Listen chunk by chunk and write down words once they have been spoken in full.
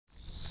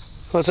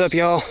What's up,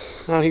 y'all?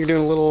 Out here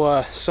doing a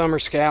little summer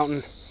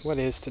scouting. What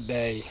is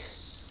today?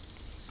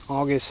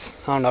 August?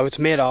 I don't know, it's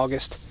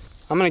mid-August.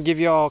 I'm gonna give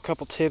y'all a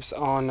couple tips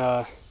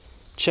on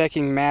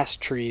checking mast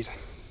trees.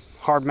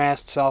 Hard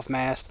mast, soft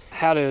mast.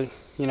 How to,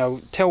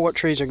 tell what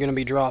trees are gonna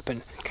be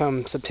dropping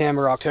come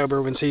September, October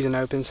when season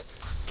opens.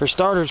 For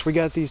starters, we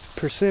got these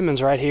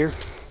persimmons right here.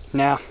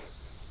 Now,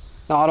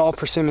 not all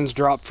persimmons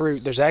drop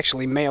fruit. There's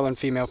actually male and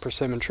female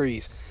persimmon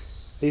trees.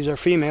 These are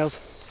females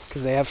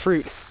because they have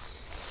fruit.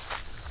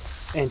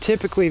 And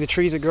typically the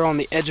trees that grow on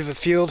the edge of a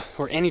field,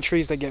 or any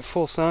trees that get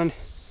full sun,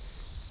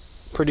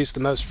 produce the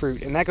most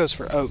fruit. And that goes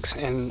for oaks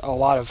and a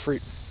lot of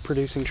fruit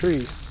producing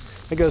trees.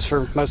 It goes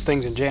for most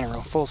things in general.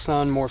 Full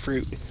sun, more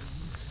fruit.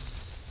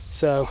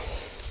 So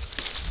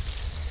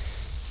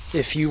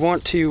if you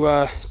want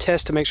to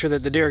test to make sure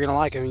that the deer are gonna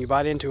like them, you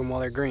bite into them while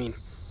they're green.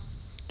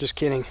 Just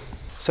kidding.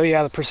 So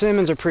yeah, the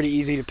persimmons are pretty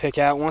easy to pick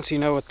out. Once you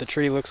know what the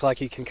tree looks like,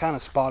 you can kind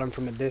of spot them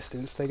from a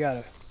distance. They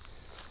got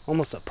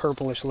almost a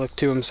purplish look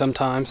to them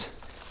sometimes.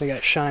 They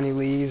got shiny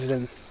leaves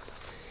and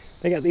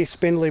they got these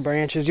spindly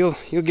branches. You'll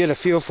get a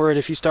feel for it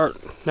if you start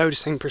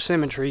noticing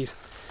persimmon trees.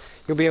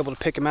 You'll be able to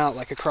pick them out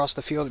like across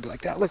the field and be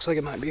like, that looks like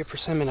it might be a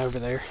persimmon over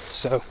there.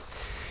 So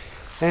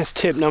that's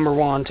tip number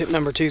one. Tip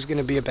number two is going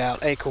to be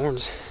about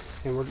acorns.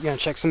 And we're going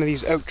to check some of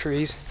these oak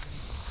trees.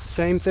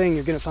 Same thing,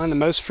 you're going to find the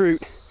most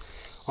fruit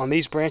on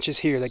these branches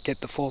here that get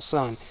the full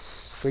sun.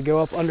 If we go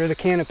up under the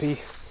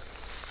canopy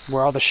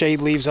where all the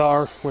shade leaves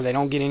are, where they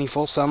don't get any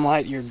full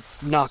sunlight, you're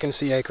not going to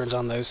see acorns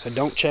on those, so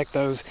don't check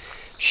those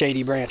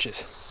shady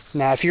branches.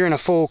 Now if you're in a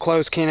full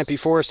closed canopy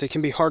forest, it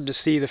can be hard to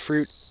see the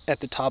fruit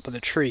at the top of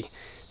the tree,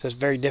 so it's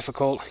very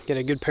difficult. Get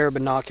a good pair of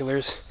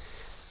binoculars.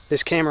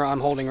 This camera I'm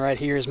holding right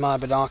here is my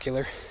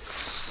binocular.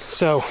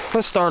 So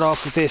let's start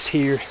off with this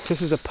here.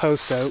 This is a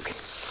post oak.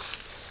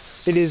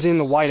 It is in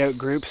the white oak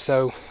group,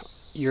 so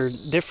your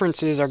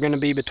differences are going to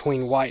be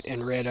between white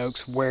and red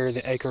oaks where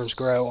the acorns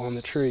grow on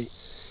the tree.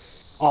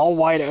 All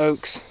white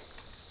oaks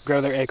grow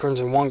their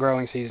acorns in one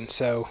growing season.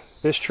 So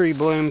this tree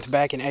bloomed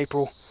back in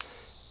April,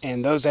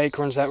 and those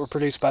acorns that were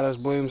produced by those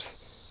blooms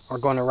are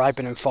going to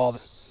ripen and fall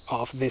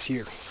off this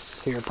year,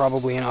 here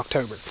probably in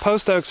October.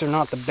 Post oaks are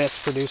not the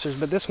best producers,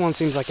 but this one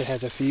seems like it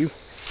has a few.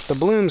 The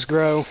blooms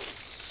grow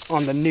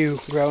on the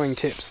new growing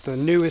tips, the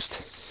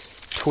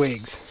newest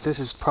twigs. This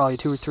is probably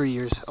 2 or 3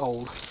 years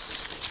old.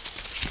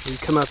 You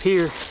come up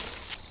here,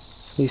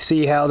 you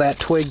see how that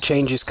twig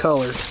changes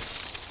color.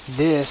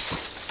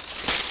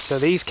 So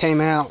these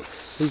came out,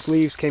 these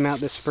leaves came out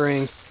this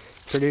spring,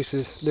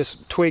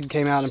 this twig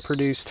came out and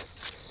produced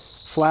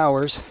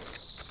flowers,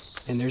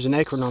 and there's an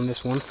acorn on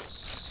this one.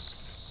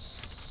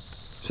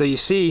 So you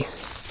see,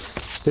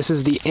 this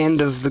is the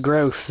end of the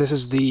growth. This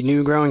is the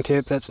new growing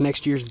tip. That's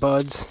next year's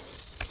buds.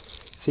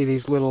 See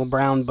these little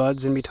brown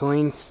buds in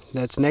between?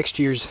 That's next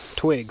year's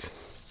twigs.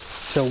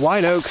 So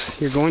white oaks,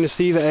 you're going to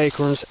see the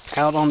acorns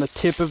out on the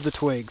tip of the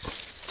twigs.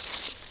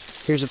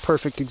 Here's a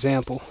perfect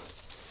example.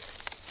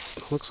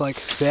 Looks like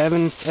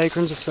 7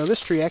 acorns, so this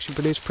tree actually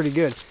produced pretty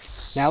good.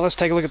 Now let's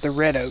take a look at the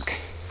red oak.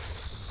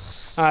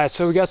 Alright,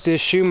 so we got this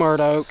shoe-marred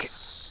oak.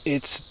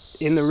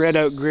 It's in the red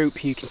oak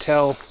group. You can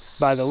tell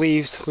by the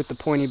leaves with the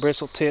pointy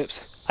bristle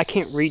tips. I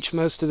can't reach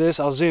most of this.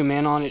 I'll zoom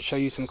in on it, show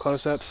you some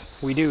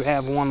close-ups. We do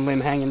have one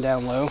limb hanging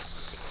down low.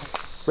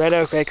 Red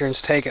oak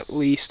acorns take at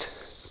least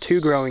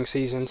 2 growing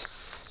seasons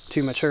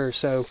to mature,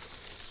 so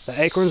the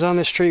acorns on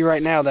this tree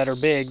right now that are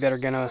big, that are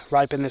going to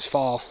ripen this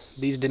fall,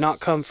 these did not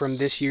come from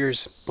this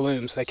year's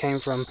blooms. They came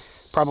from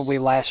probably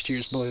last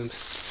year's blooms.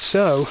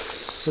 So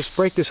let's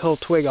break this whole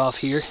twig off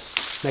here,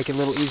 make it a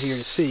little easier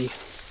to see.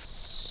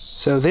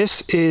 So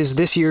this is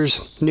this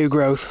year's new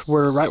growth.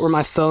 We're right where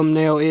my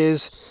thumbnail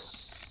is,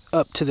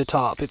 up to the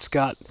top. It's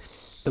got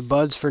the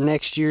buds for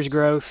next year's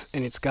growth,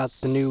 and it's got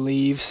the new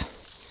leaves.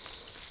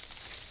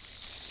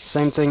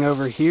 Same thing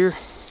over here.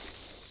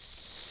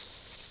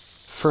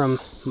 From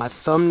my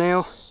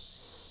thumbnail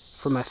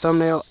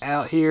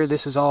out here,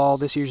 this is all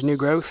this year's new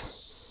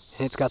growth,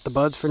 and it's got the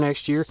buds for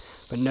next year.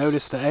 But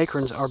notice the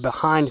acorns are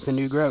behind the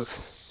new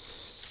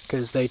growth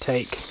because they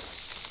take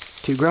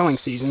 2 growing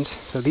seasons.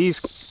 So these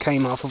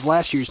came off of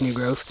last year's new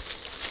growth.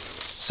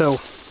 So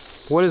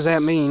what does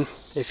that mean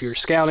if you're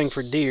scouting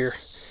for deer?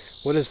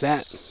 What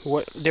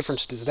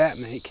difference does that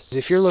make?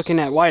 If you're looking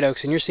at white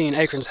oaks and you're seeing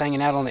acorns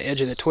hanging out on the edge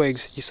of the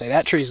twigs, you say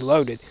that tree's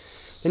loaded.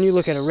 Then you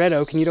look at a red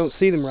oak and you don't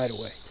see them right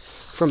away.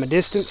 From a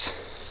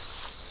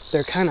distance,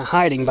 they're kind of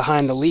hiding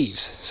behind the leaves.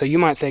 So you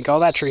might think, oh,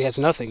 that tree has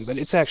nothing, but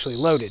it's actually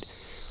loaded.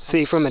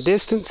 See, from a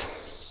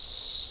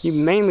distance, you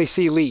mainly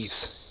see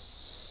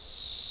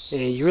leaves.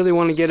 And you really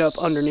want to get up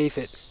underneath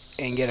it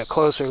and get a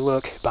closer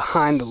look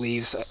behind the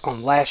leaves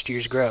on last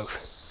year's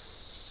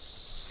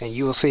growth. And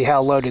you will see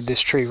how loaded this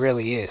tree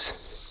really is.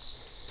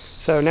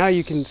 So now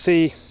you can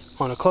see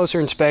on a closer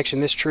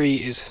inspection, this tree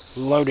is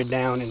loaded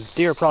down, and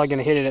deer are probably going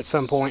to hit it at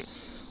some point.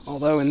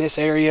 Although in this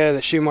area,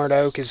 the shoe-marred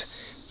oak is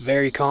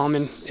very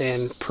common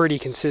and pretty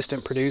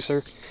consistent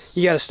producer.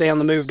 You got to stay on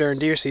the move during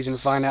deer season to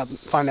find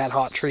that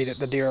hot tree that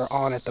the deer are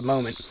on at the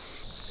moment.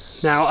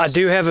 Now I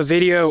do have a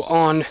video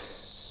on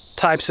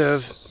types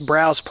of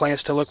browse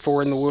plants to look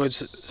for in the woods,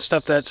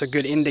 stuff that's a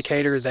good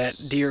indicator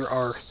that deer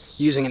are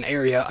using an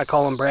area. I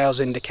call them browse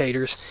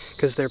indicators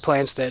because they're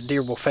plants that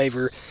deer will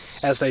favor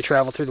as they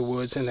travel through the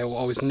woods, and they will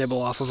always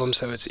nibble off of them,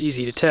 so it's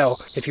easy to tell.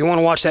 If you want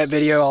to watch that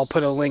video, I'll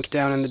put a link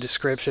down in the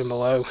description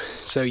below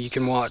so you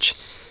can watch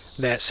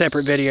that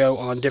separate video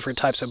on different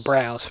types of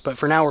browse. But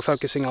for now we're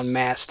focusing on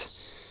mast,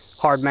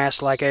 hard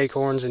mast like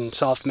acorns and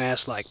soft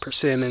mast like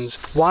persimmons.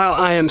 While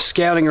I am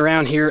scouting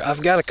around here,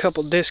 I've got a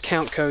couple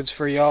discount codes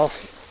for y'all.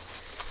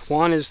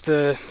 One is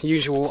the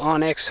usual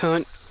Onyx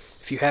hunt.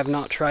 If you have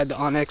not tried the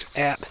Onyx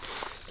app,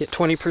 get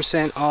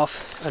 20%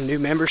 off a new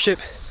membership.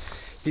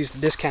 Use the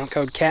discount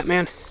code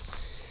CATMAN.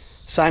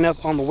 Sign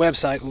up on the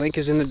website, link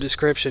is in the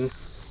description.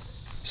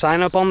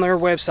 Sign up on their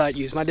website,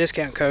 use my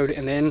discount code,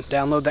 and then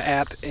download the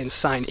app and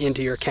sign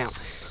into your account.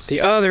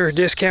 The other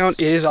discount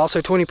is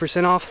also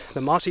 20% off the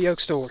Mossy Oak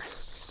store.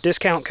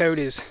 Discount code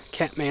is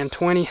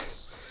CATMAN20.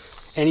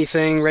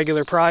 Anything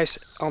regular price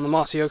on the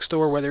Mossy Oak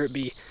store, whether it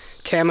be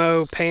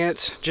camo,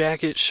 pants,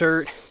 jacket,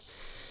 shirt,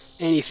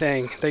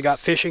 anything. They got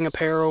fishing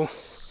apparel,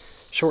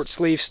 short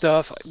sleeve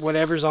stuff,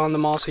 whatever's on the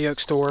Mossy Oak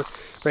store,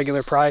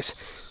 regular price.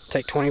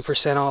 Take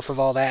 20% off of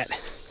all that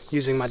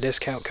using my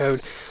discount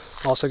code.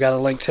 Also got a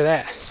link to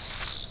that.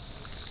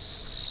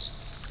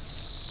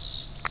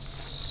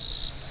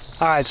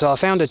 Alright, so I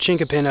found a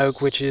chinkapin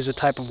oak, which is a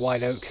type of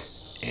white oak,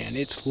 and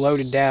it's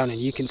loaded down, and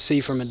you can see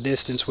from a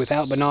distance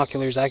without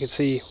binoculars. I can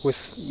see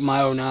with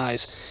my own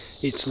eyes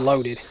it's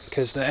loaded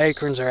because the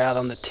acorns are out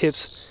on the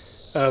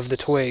tips of the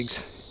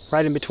twigs,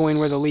 right in between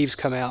where the leaves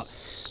come out.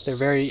 They're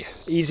very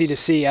easy to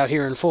see out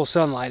here in full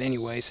sunlight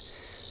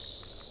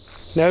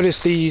anyways. Notice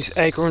these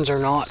acorns are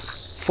not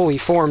fully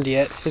formed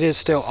yet. It is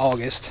still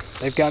August.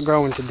 They've got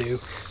growing to do,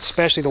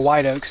 especially the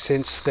white oaks,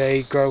 since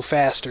they grow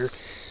faster.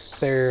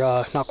 They're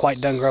not quite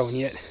done growing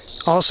yet.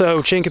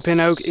 Also, chinkapin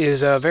oak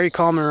is very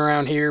common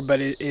around here, but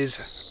it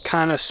is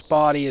kind of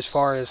spotty as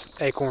far as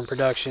acorn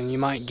production. You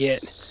might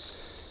get,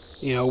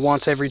 you know,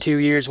 once every 2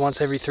 years,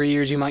 once every 3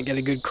 years, you might get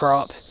a good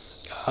crop.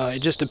 It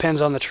just depends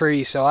on the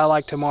tree, so I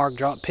like to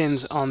drop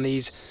pins on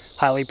these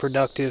highly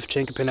productive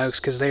chinkapin oaks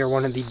because they are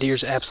one of the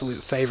deer's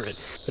absolute favorite.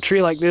 A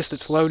tree like this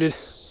that's loaded,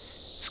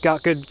 it's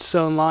got good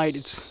sunlight,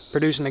 it's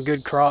producing a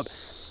good crop.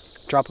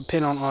 Drop a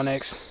pin on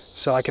Onyx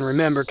so I can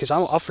remember, because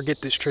I'll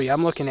forget this tree.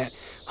 I'm looking at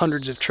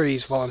hundreds of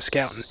trees while I'm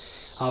scouting.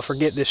 I'll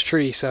forget this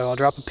tree, so I'll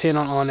drop a pin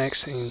on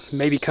Onyx and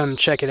maybe come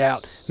check it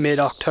out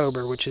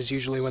mid-October, which is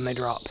usually when they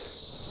drop.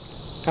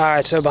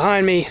 Alright, so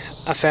behind me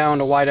I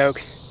found a white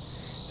oak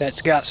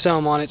that's got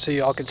some on it so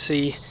y'all can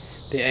see.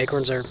 The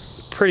acorns are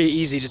pretty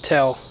easy to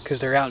tell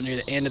because they're out near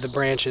the end of the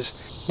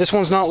branches. This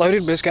one's not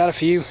loaded, but it's got a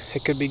few.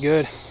 It could be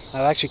good.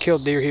 I've actually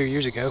killed deer here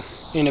years ago.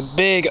 In a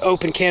big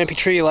open canopy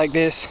tree like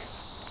this,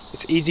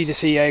 it's easy to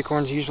see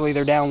acorns. Usually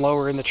they're down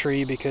lower in the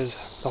tree because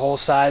the whole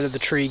side of the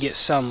tree gets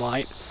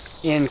sunlight.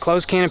 In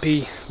closed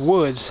canopy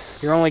woods,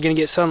 you're only going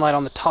to get sunlight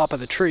on the top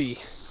of the tree.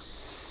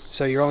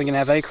 So you're only going to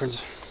have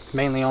acorns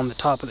mainly on the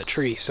top of the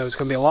tree. So it's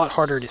going to be a lot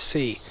harder to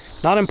see.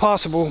 Not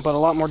impossible, but a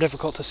lot more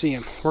difficult to see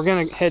them. We're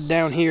going to head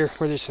down here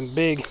where there's some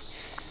big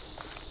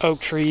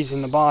oak trees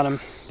in the bottom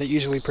that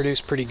usually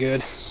produce pretty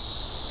good.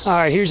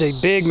 Alright, here's a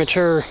big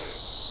mature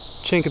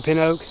chinkapin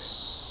oak.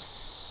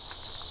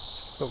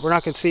 But we're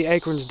not going to see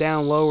acorns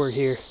down lower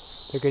here.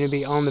 They're going to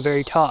be on the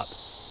very top.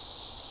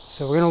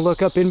 So we're going to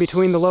look up in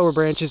between the lower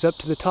branches up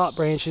to the top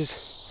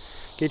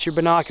branches. Get your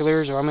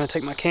binoculars, or I'm going to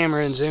take my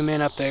camera and zoom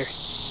in up there.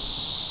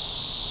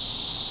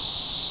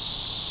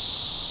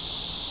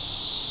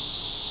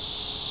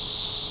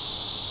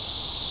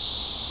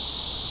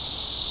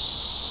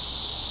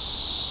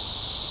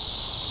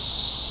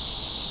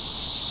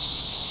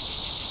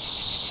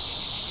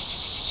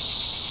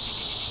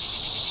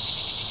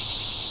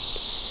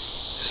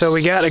 So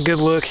we got a good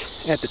look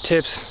at the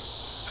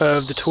tips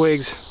of the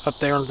twigs up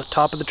there on the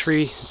top of the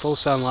tree in full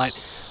sunlight.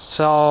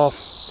 Saw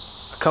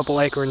a couple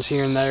acorns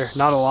here and there,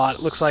 not a lot.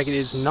 It looks like it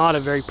is not a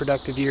very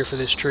productive year for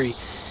this tree.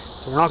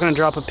 So we're not going to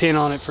drop a pin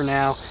on it for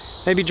now.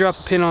 Maybe drop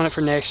a pin on it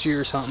for next year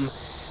or something.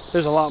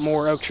 There's a lot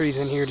more oak trees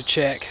in here to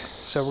check.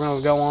 So we're going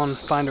to go on and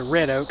find a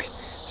red oak,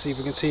 see if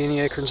we can see any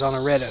acorns on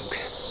a red oak.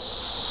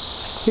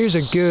 Here's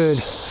a good,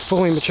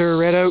 fully mature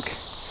red oak.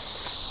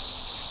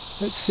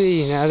 Let's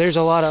see, now there's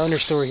a lot of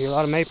understory here, a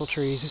lot of maple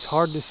trees. It's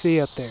hard to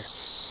see up there.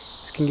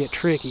 This can get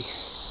tricky.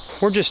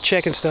 We're just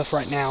checking stuff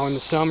right now in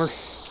the summer.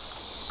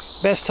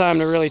 Best time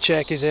to really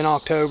check is in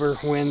October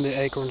when the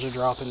acorns are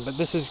dropping, but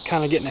this is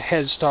kind of getting a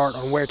head start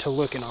on where to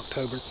look in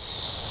October.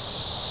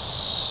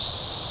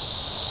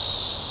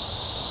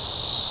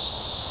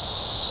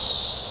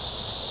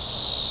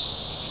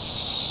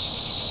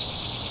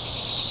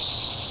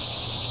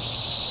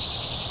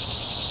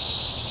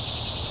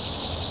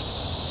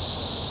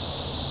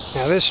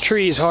 Now this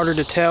tree is harder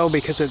to tell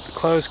because of the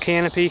closed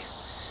canopy.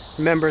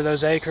 Remember,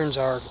 those acorns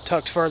are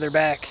tucked further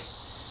back.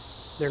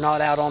 They're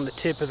not out on the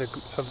tip of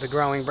the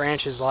growing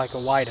branches like a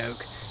white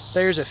oak.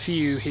 There's a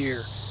few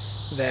here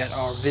that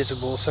are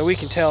visible, so we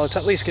can tell it's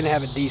at least going to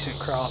have a decent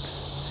crop.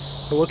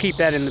 But we'll keep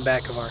that in the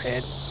back of our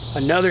head.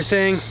 Another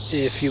thing,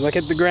 if you look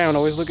at the ground,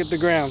 always look at the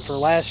ground for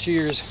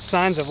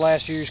signs of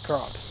last year's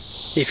crop.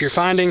 If you're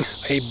finding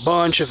a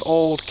bunch of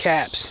old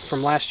caps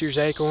from last year's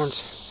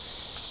acorns,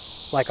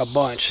 like a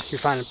bunch, you're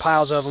finding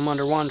piles of them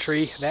under one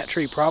tree, that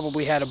tree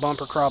probably had a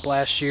bumper crop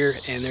last year,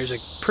 and there's a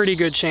pretty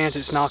good chance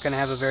it's not going to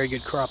have a very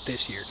good crop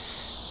this year.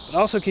 But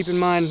also keep in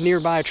mind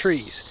nearby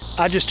trees.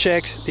 I just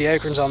checked the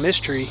acorns on this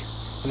tree,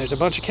 and there's a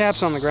bunch of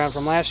caps on the ground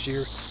from last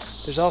year.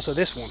 There's also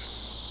this one.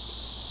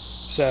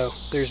 So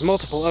there's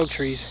multiple oak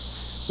trees.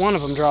 One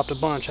of them dropped a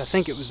bunch. I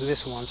think it was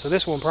this one. So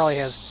this one probably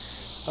has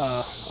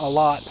a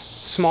lot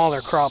smaller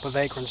crop of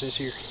acorns this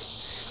year.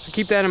 So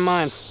keep that in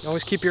mind.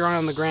 Always keep your eye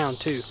on the ground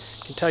too.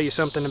 It can tell you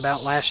something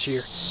about last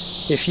year.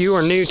 If you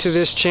are new to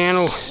this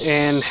channel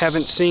and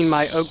haven't seen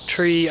my oak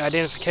tree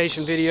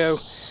identification video,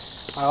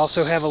 I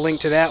also have a link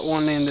to that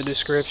one in the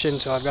description.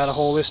 So I've got a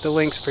whole list of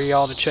links for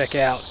y'all to check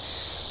out.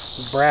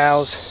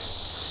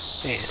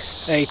 Browse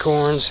and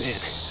acorns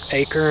and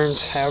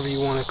ACORNS, however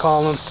you want to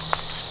call them,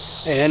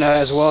 and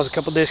as well as a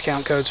couple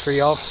discount codes for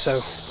y'all.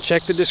 So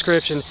check the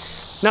description.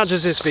 Not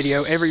just this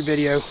video, every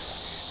video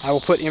I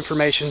will put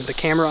information. The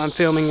camera I'm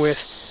filming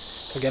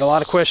with, I get a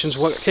lot of questions,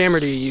 what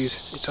camera do you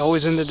use? It's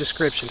always in the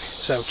description,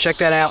 so check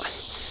that out.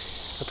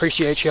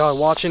 Appreciate y'all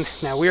watching.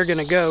 Now we're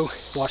gonna go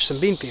watch some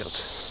bean fields,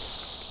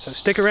 so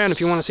stick around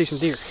if you want to see some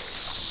deer.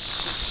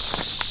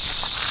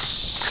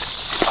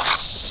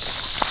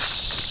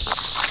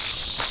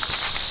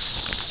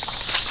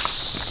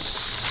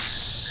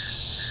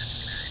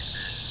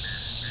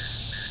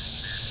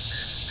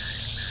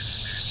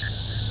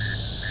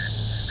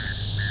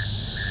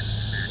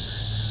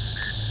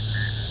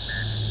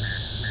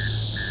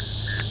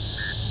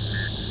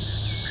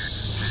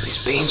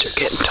 Beans are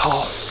getting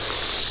tall.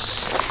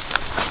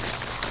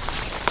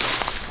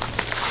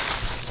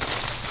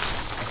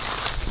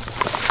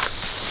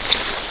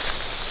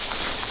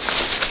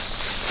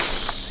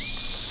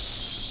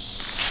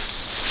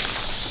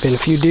 Been a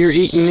few deer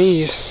eating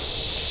these.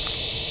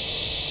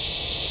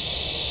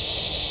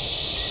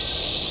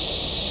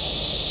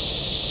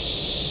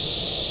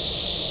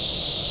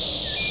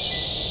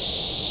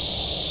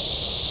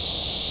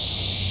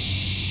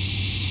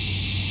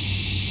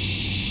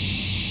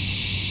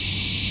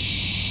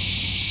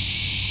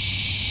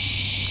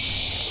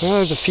 Well,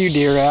 there's a few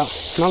deer out.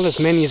 Not as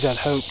many as I'd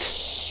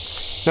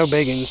hoped. No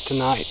big ones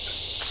tonight.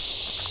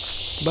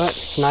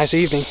 But, nice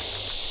evening.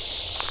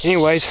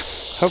 Anyways,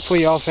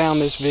 hopefully y'all found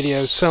this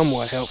video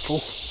somewhat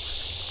helpful.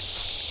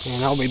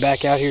 And I'll be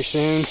back out here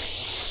soon.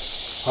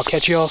 I'll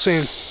catch you all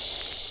soon.